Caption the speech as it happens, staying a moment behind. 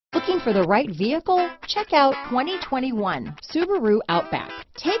Looking for the right vehicle? Check out 2021 Subaru Outback.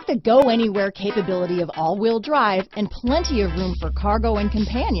 Take the go-anywhere capability of all-wheel drive and plenty of room for cargo and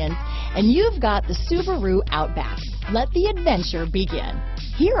companions, and you've got the Subaru Outback. Let the adventure begin.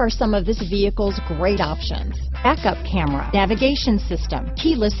 Here are some of this vehicle's great options: backup camera, navigation system,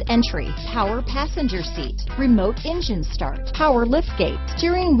 keyless entry, power passenger seat, remote engine start, power liftgate,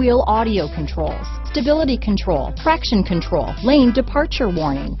 steering wheel audio controls, stability control, traction control, lane departure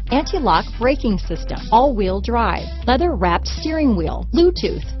warning, anti-lock braking system, all-wheel drive, leather-wrapped steering wheel,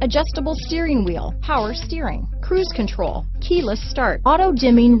 Bluetooth, adjustable steering wheel, power steering, cruise control, keyless start,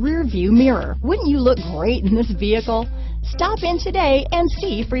 auto-dimming rear view mirror. Wouldn't you look great in this vehicle? Stop in today and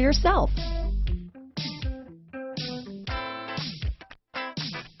see for yourself.